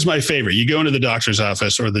 Here's my favorite. You go into the doctor's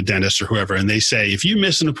office or the dentist or whoever, and they say, if you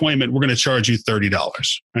miss an appointment, we're going to charge you $30,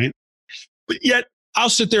 right? But yet I'll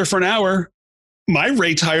sit there for an hour. My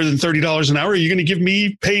rate's higher than $30 an hour. Are you going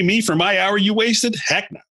to pay me for my hour you wasted?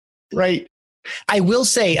 Heck no. Right. I will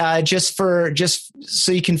say, just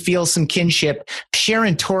so you can feel some kinship,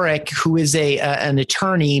 Sharon Torek, who is an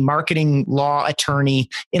attorney, marketing law attorney,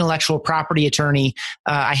 intellectual property attorney,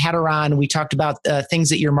 I had her on. We talked about things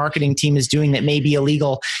that your marketing team is doing that may be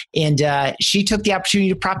illegal. And she took the opportunity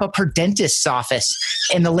to prop up her dentist's office.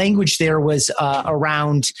 And the language there was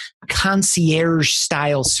around concierge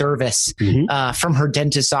style service from her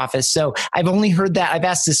dentist's office. So I've only heard that. I've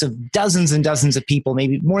asked this of dozens and dozens of people,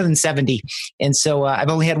 maybe more than 70. And so I've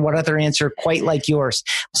only had one other answer quite like yours.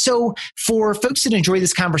 So for folks that enjoy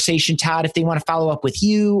this conversation, Todd, if they want to follow up with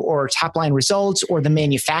you or Top Line Results or the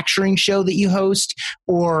manufacturing show that you host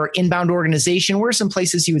or Inbound Organization, where are some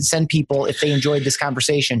places you would send people if they enjoyed this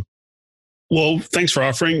conversation? Well, thanks for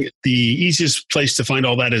offering. The easiest place to find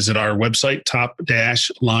all that is at our website,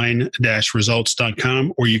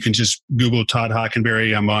 top-line-results.com, or you can just Google Todd Hockenberry.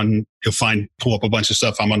 You'll pull up a bunch of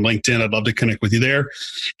stuff. I'm on LinkedIn. I'd love to connect with you there.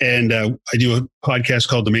 And I do a podcast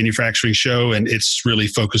called The Manufacturing Show, and it's really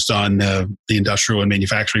focused on the industrial and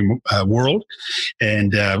manufacturing world.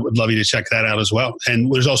 And would love you to check that out as well.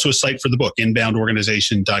 And there's also a site for the book,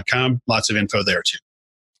 inboundorganization.com. Lots of info there too.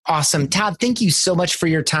 Awesome. Todd, thank you so much for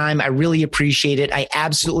your time. I really appreciate it. I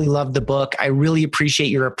absolutely love the book. I really appreciate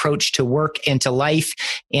your approach to work and to life.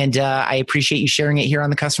 And I appreciate you sharing it here on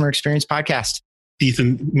the Customer Experience Podcast.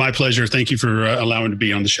 Ethan, my pleasure. Thank you for allowing me to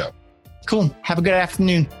be on the show. Cool. Have a good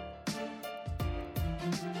afternoon.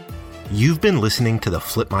 You've been listening to the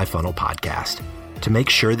Flip My Funnel podcast. To make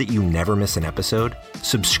sure that you never miss an episode,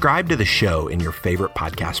 subscribe to the show in your favorite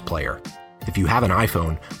podcast player. If you have an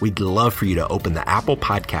iPhone, we'd love for you to open the Apple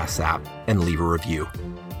Podcasts app and leave a review.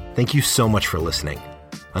 Thank you so much for listening.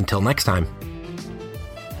 Until next time.